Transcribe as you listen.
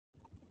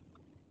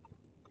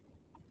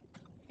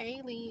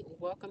Haley.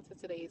 Welcome to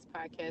today's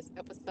podcast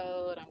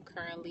episode. I'm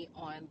currently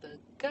on the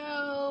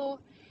go.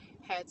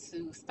 Had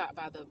to stop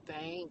by the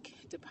bank,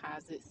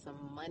 deposit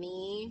some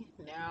money.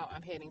 Now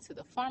I'm heading to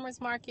the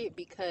farmer's market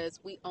because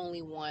we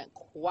only want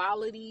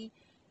quality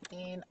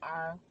in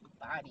our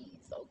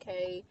bodies,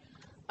 okay?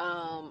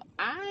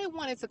 I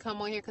wanted to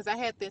come on here because I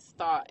had this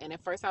thought, and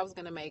at first I was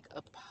gonna make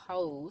a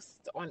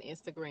post on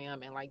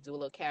Instagram and like do a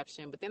little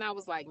caption, but then I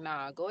was like,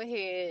 nah, go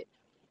ahead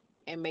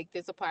and make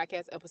this a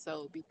podcast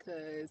episode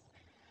because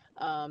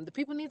the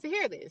people need to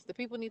hear this. The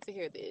people need to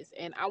hear this.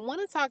 And I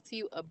want to talk to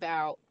you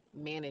about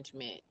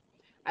management.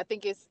 I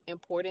think it's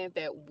important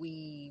that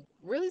we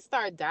really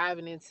start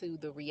diving into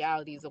the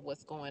realities of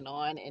what's going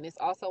on. And it's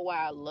also why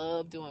I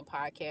love doing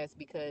podcasts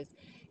because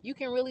you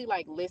can really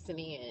like listen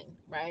in,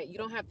 right? You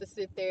don't have to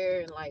sit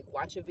there and like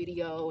watch a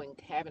video and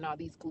having all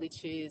these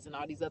glitches and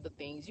all these other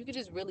things. You can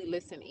just really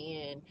listen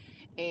in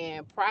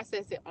and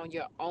process it on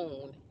your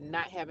own,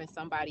 not having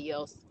somebody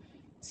else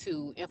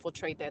to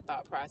infiltrate that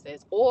thought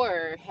process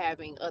or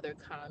having other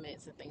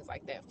comments and things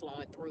like that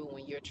flowing through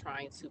when you're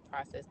trying to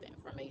process the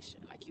information.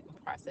 Like you can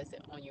process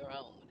it on your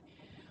own.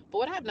 But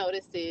what I've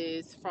noticed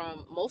is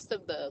from most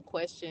of the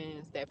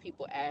questions that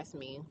people ask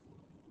me,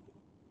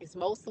 it's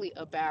mostly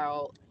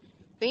about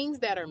things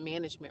that are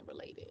management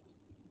related.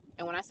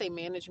 And when I say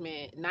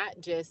management,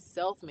 not just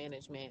self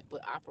management,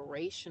 but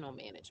operational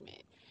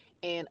management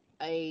and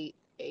a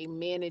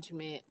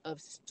management of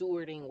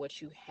stewarding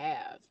what you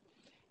have.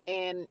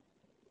 And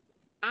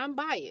I'm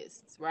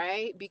biased,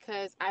 right?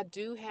 Because I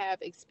do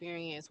have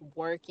experience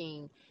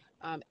working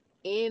um,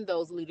 in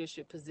those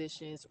leadership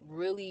positions,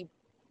 really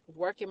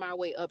working my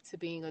way up to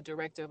being a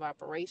director of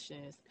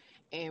operations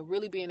and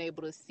really being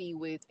able to see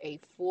with a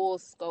full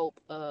scope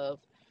of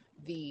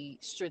the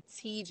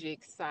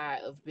strategic side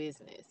of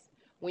business.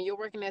 When you're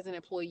working as an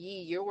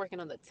employee, you're working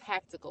on the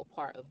tactical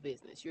part of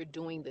business. You're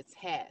doing the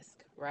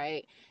task,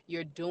 right?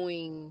 You're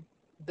doing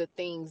the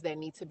things that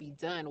need to be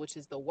done, which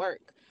is the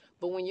work.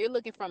 But when you're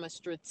looking from a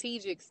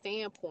strategic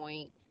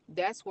standpoint,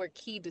 that's where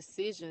key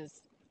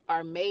decisions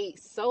are made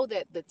so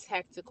that the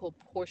tactical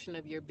portion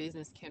of your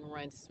business can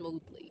run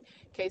smoothly.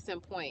 Case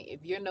in point,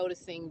 if you're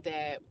noticing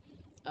that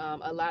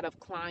a lot of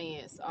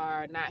clients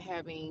are not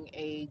having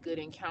a good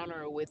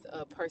encounter with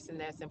a person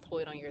that's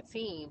employed on your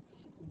team,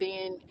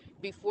 then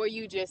before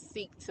you just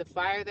seek to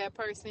fire that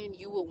person,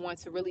 you would want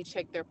to really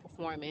check their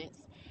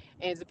performance.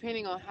 And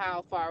depending on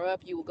how far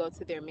up, you will go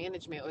to their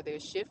management or their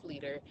shift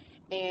leader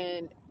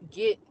and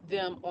get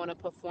them on a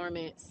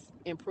performance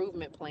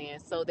improvement plan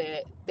so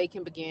that they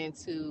can begin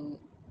to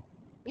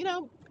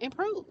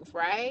improve,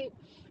 right?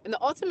 And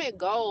the ultimate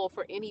goal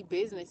for any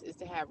business is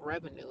to have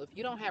revenue. If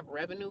you don't have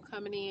revenue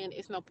coming in,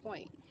 it's no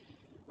point,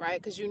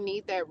 right? Because you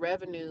need that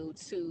revenue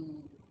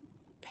to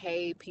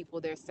pay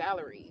people their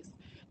salaries.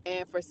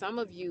 And for some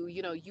of you,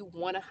 you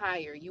want to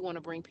hire, you want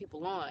to bring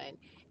people on,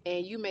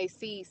 and you may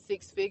see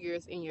six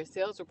figures in your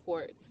sales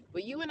report,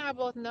 but you and I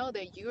both know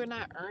that you're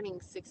not earning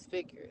six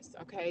figures,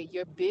 okay?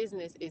 Your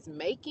business is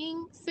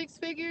making six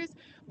figures,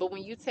 but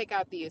when you take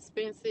out the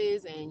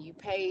expenses and you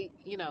pay,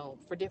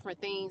 for different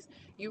things,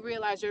 you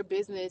realize your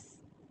business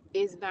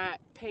is not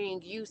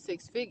paying you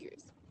six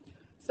figures.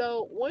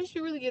 So once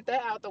you really get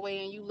that out the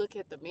way and you look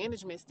at the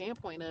management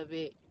standpoint of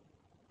it,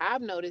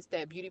 I've noticed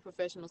that beauty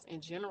professionals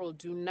in general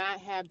do not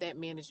have that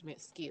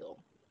management skill.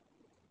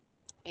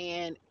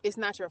 And it's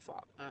not your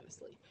fault,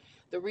 honestly.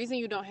 The reason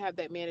you don't have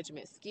that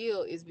management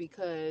skill is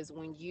because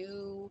when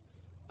you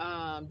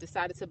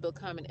decided to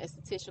become an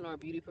esthetician or a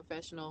beauty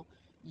professional,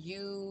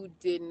 you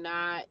did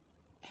not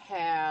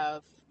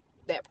have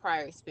that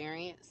prior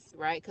experience,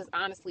 right? Because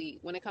honestly,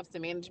 when it comes to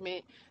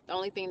management, the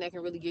only thing that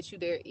can really get you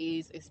there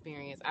is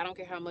experience. I don't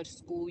care how much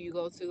school you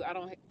go to, I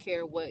don't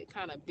care what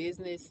kind of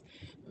business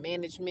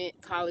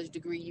management college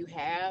degree you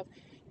have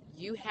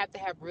to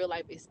have real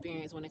life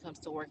experience when it comes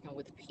to working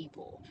with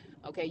people.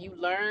 Okay, you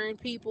learn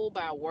people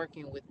by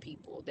working with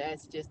people.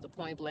 That's just the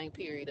point blank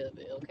period of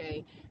it.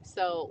 Okay,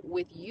 so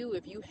with you,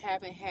 if you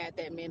haven't had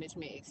that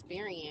management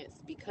experience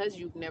because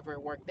you've never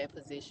worked that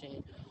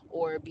position,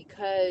 or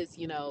because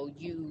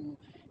you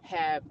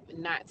have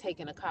not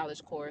taken a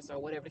college course or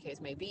whatever the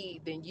case may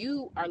be, then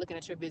you are looking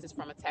at your business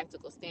from a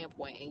tactical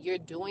standpoint and you're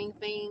doing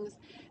things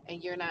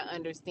and you're not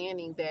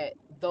understanding that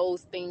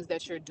those things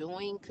that you're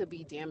doing could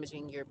be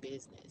damaging your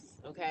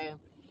business. Okay,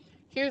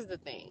 here's the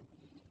thing: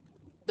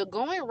 the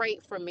going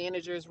rate for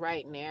managers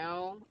right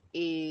now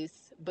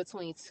is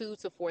between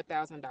 $2,000 to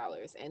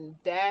 $4,000, and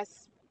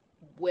that's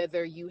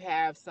whether you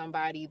have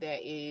somebody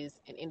that is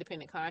an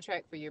independent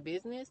contract for your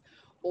business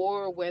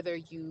or whether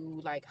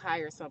you like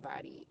hire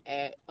somebody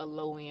at a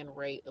low end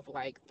rate of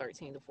like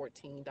 $13 to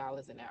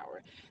 $14 an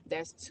hour.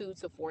 That's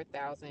 $2,000 to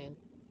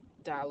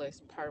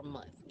 $4,000 per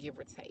month, give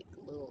or take,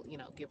 a little,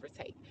 give or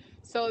take.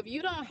 So if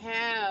you don't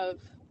have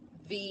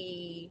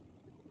the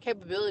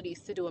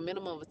capabilities to do a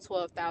minimum of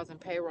 12,000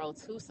 payroll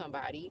to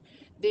somebody,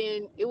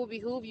 then it will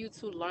behoove you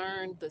to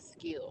learn the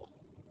skill.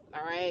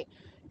 All right.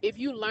 if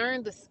you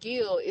learn the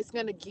skill, it's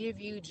going to give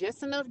you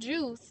just enough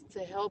juice to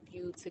help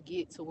you to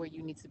get to where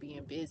you need to be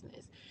in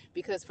business.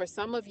 Because for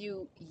some of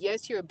you,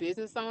 yes, you're a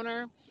business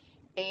owner,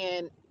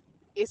 and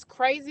it's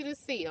crazy to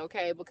see,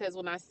 okay? Because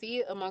when I see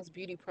it amongst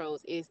beauty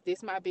pros, is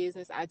this my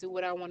business? I do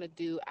what I want to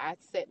do. I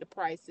set the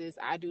prices.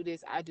 I do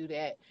this. I do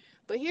that.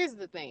 But here's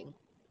the thing: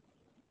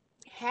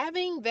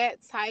 having that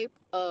type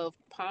of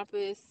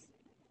pompous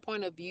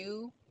point of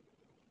view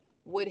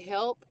would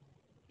help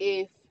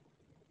if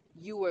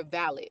you were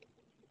valid,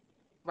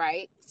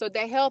 right? So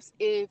that helps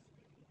if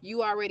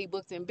you already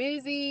booked and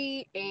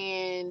busy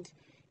and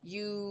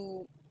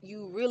you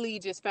really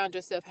just found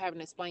yourself having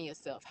to explain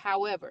yourself.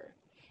 However,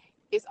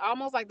 it's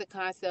almost like the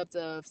concept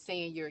of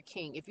saying you're a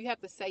king. If you have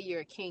to say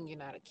you're a king, you're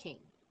not a king,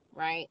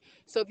 right?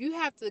 So if you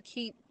have to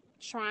keep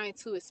trying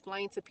to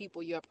explain to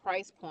people your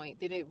price point,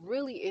 then it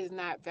really is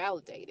not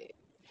validated.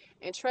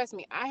 And trust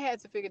me, I had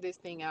to figure this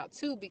thing out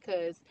too,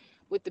 because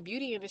with the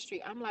beauty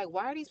industry, I'm like,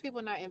 why are these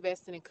people not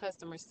investing in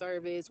customer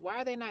service?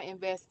 Why are they not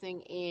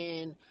investing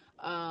in,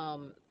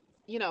 um,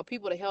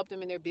 people to help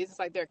them in their business,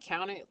 like their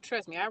accountant?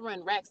 Trust me, I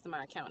run racks to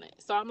my accountant.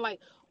 So I'm like,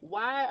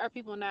 why are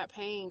people not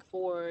paying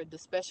for the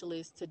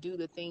specialists to do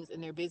the things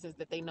in their business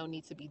that they know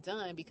need to be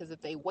done? Because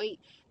if they wait,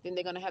 then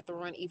they're going to have to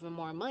run even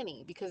more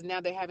money, because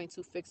now they're having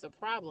to fix a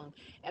problem.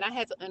 And I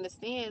had to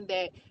understand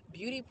that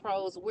beauty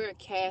pros, we're a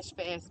cash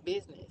fast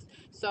business.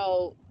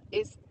 So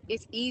it's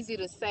easy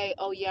to say,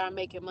 oh yeah, I'm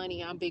making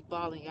money, I'm big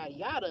balling, yada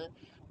yada.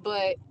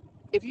 But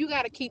if you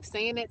got to keep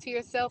saying that to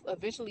yourself,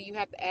 eventually you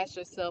have to ask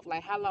yourself,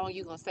 like, how long are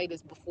you gonna say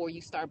this before you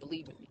start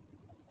believing it,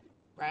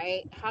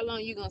 right? How long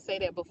are you gonna say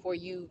that before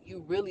you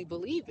really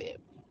believe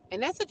it?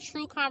 And that's a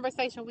true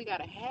conversation we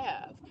gotta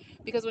have,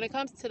 because when it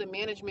comes to the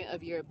management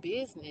of your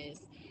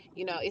business,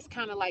 it's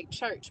kind of like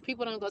church.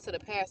 People don't go to the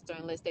pastor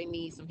unless they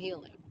need some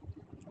healing,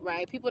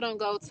 right? People don't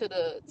go to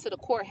the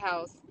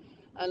courthouse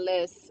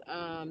unless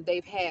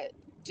they've had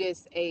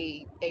just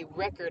a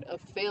record of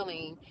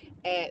failing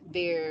at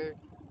their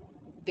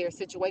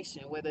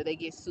situation, whether they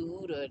get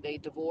sued or they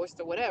divorced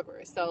or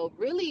whatever. So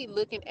really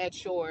looking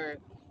at your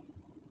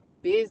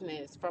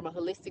business from a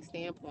holistic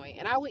standpoint,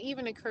 and I would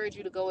even encourage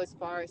you to go as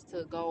far as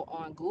to go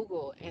on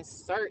Google and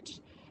search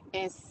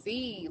and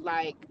see,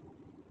 like,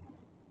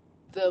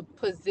 the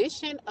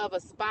position of a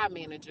spa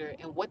manager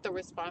and what the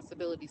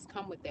responsibilities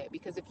come with that.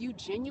 Because if you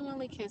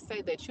genuinely can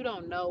say that you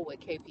don't know what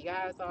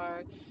KPIs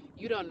are,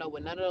 you don't know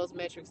what none of those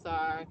metrics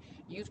are,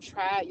 you've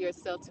tried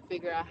yourself to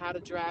figure out how to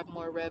drive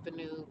more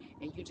revenue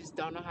and you just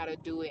don't know how to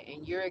do it,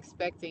 and you're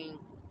expecting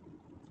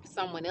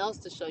someone else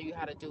to show you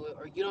how to do it,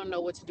 or you don't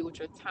know what to do with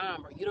your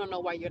time, or you don't know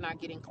why you're not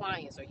getting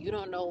clients, or you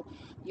don't know,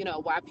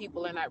 why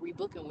people are not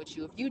rebooking with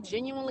you. If you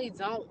genuinely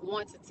don't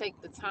want to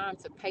take the time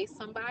to pay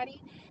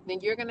somebody, then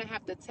you're going to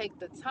have to take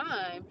the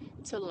time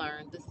to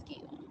learn the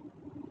skill.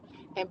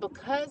 And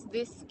because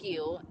this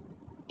skill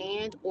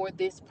and or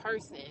this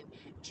person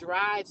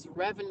drives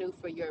revenue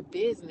for your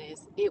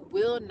business, it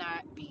will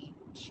not be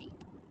cheap.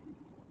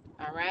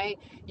 All right.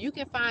 You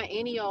can find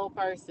any old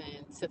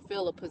person to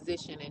fill a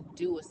position and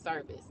do a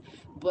service,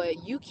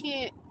 but you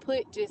can't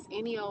put just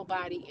any old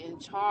body in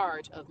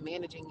charge of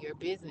managing your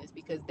business,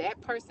 because that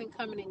person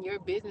coming in your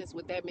business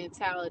with that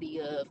mentality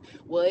of,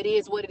 well, it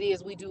is what it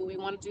is, we do what we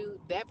want to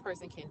do, that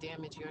person can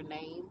damage your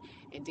name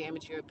and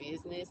damage your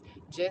business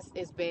just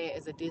as bad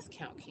as a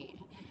discount can.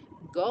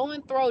 Go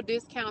and throw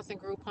discounts and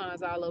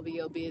Groupons all over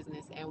your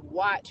business and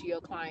watch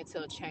your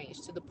clientele change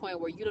to the point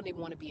where you don't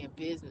even want to be in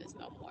business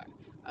no more.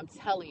 I'm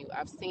telling you,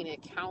 I've seen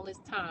it countless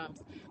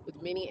times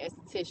with many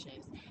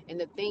estheticians. And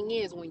the thing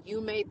is, when you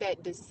made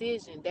that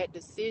decision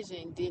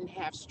didn't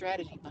have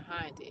strategy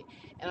behind it.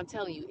 And I'm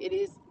telling you,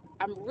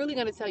 I'm really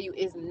going to tell you,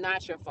 it's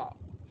not your fault.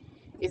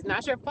 It's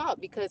not your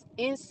fault, because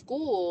in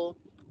school,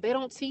 they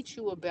don't teach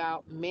you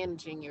about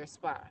managing your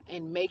spa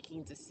and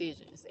making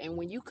decisions. And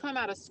when you come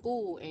out of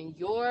school and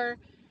your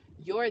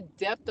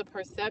depth of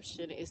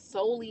perception is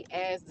solely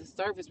as the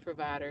service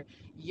provider,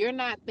 you're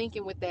not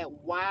thinking with that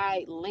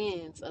wide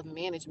lens of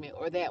management,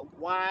 or that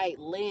wide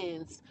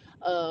lens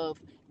of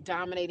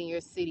dominating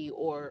your city,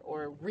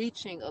 or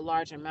reaching a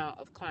large amount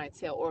of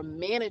clientele, or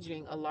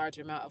managing a large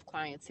amount of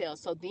clientele.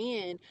 So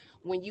then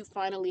when you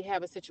finally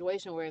have a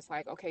situation where it's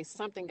like, okay,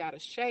 something got to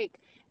shake,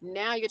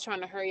 now you're trying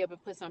to hurry up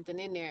and put something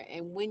in there.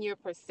 And when your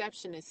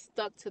perception is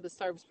stuck to the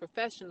service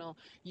professional,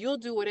 you'll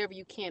do whatever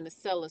you can to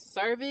sell a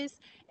service,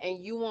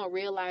 and you won't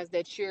realize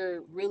that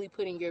you're really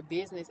putting your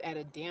business at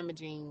a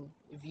damaging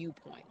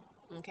viewpoint.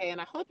 Okay,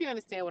 and I hope you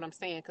understand what I'm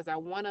saying, because I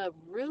want to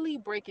really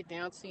break it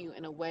down to you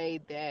in a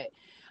way that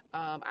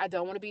I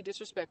don't want to be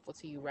disrespectful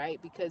to you,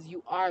 right? Because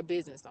you are a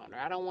business owner.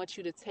 I don't want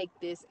you to take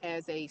this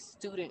as a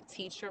student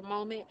teacher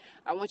moment.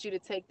 I want you to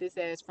take this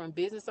as from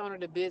business owner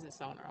to business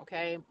owner,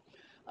 okay?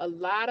 A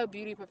lot of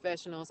beauty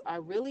professionals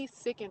are really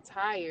sick and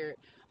tired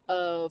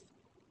of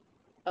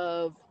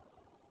of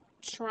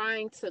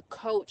trying to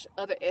coach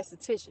other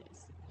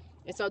estheticians.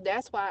 And so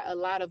that's why a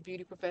lot of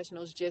beauty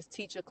professionals just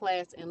teach a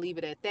class and leave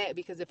it at that.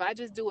 Because if I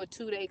just do a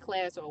 2-day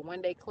class or a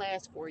 1-day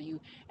class for you,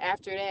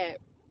 after that,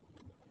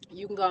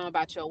 you can go on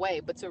about your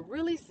way. But to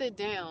really sit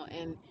down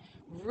and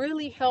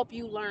really help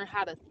you learn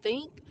how to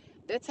think,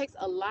 that takes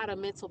a lot of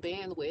mental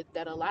bandwidth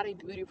that a lot of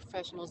beauty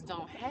professionals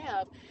don't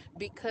have,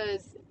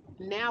 because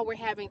now we're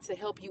having to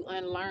help you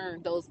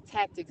unlearn those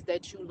tactics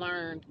that you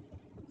learned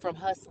from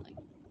hustling.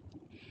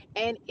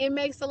 And it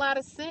makes a lot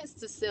of sense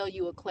to sell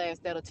you a class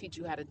that'll teach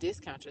you how to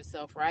discount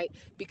yourself, right?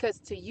 Because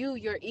to you,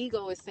 your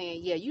ego is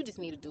saying, yeah, you just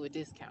need to do a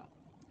discount.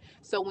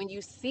 So when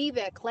you see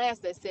that class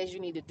that says you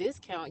need a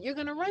discount, you're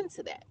going to run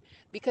to that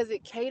because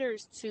it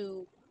caters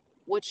to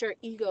what your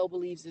ego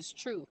believes is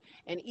true.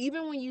 And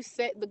even when you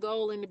set the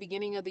goal in the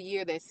beginning of the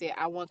year that said,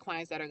 I want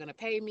clients that are going to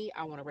pay me,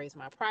 I want to raise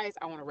my price,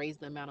 I want to raise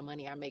the amount of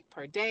money I make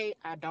per day,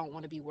 I don't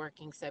want to be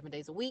working 7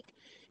 days a week,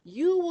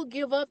 you will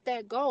give up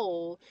that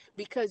goal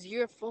because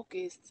you're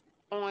focused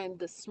on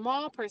the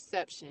small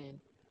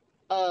perception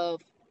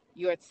of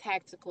your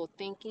tactical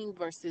thinking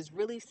versus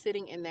really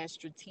sitting in that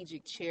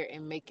strategic chair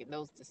and making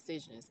those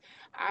decisions.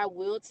 I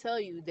will tell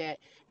you that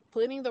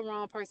putting the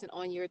wrong person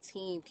on your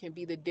team can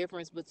be the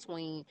difference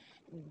between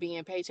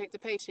being paycheck to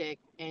paycheck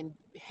and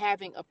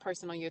having a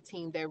person on your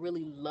team that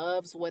really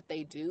loves what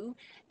they do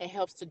and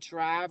helps to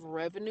drive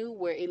revenue,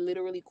 where it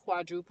literally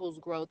quadruples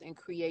growth and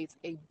creates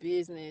a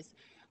business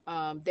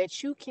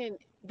that you can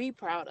be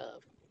proud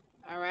of.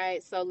 All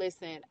right. So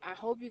listen, I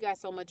hope you got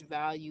so much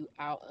value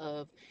out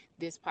of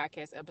this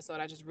podcast episode.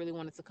 I just really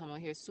wanted to come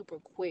on here super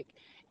quick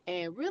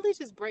and really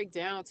just break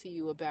down to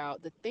you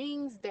about the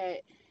things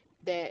that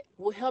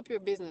will help your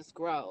business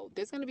grow.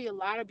 There's going to be a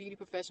lot of beauty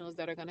professionals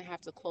that are going to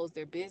have to close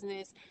their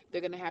business.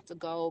 They're going to have to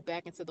go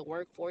back into the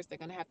workforce. They're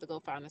going to have to go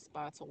find a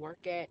spot to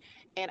work at.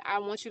 And I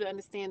want you to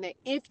understand that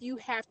if you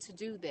have to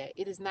do that,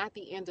 it is not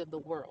the end of the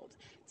world.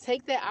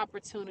 Take that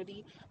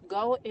opportunity,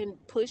 go and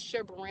push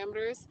your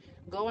parameters,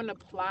 go and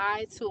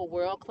apply to a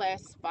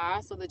world-class spa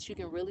so that you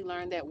can really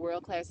learn that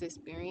world-class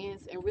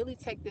experience and really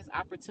take this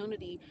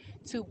opportunity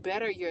to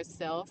better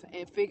yourself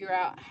and figure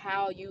out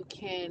how you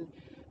can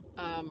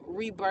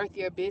rebirth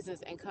your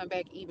business and come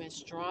back even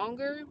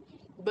stronger.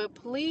 But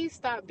please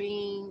stop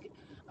being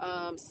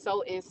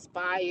so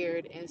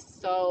inspired and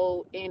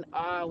so in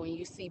awe when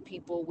you see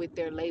people with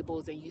their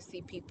labels and you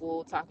see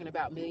people talking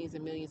about millions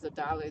and millions of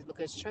dollars,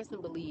 because trust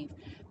and believe,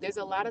 there's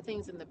a lot of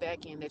things in the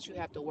back end that you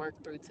have to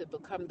work through to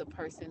become the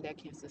person that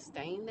can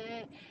sustain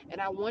that.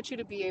 And I want you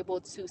to be able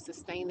to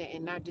sustain that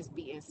and not just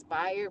be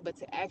inspired, but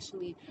to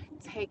actually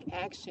take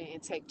action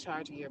and take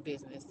charge of your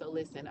business. So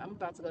listen, I'm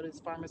about to go to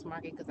this farmer's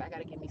market because I got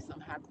to get me some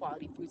high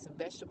quality fruits and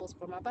vegetables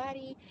for my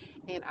body.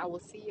 And I will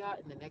see y'all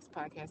in the next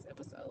podcast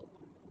episode.